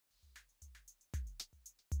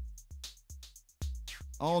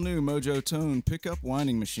All new Mojotone Pickup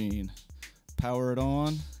Winding Machine. Power it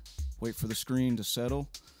on, wait for the screen to settle.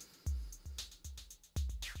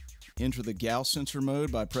 Enter the Gauss sensor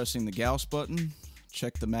mode by pressing the Gauss button.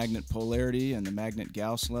 Check the magnet polarity and the magnet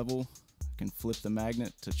Gauss level. I can flip the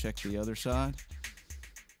magnet to check the other side.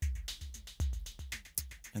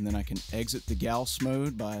 And then I can exit the Gauss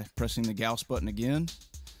mode by pressing the Gauss button again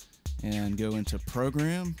and go into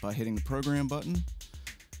program by hitting the program button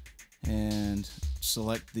and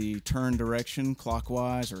select the turn direction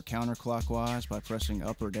clockwise or counterclockwise by pressing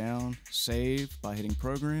up or down, save by hitting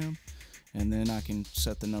program, and then I can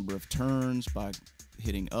set the number of turns by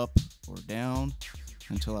hitting up or down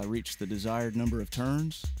until I reach the desired number of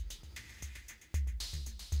turns.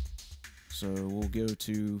 So we'll go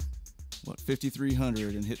to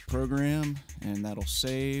 5300 and hit program, and that'll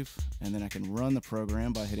save, and then I can run the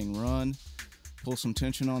program by hitting run, pull some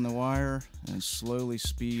tension on the wire, and slowly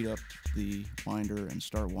speed up the winder and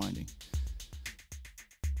start winding.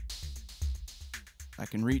 I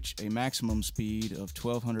can reach a maximum speed of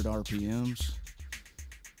 1200 RPMs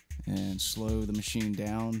and slow the machine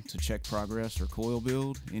down to check progress or coil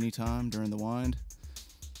build anytime during the wind.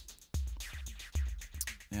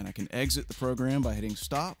 And I can exit the program by hitting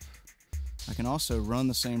stop. I can also run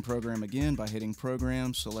the same program again by hitting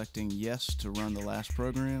program, selecting yes to run the last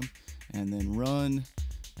program, and then run,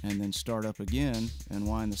 and then start up again and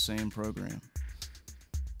wind the same program.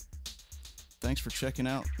 Thanks for checking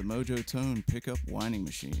out the Mojotone Pickup Winding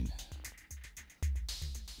Machine.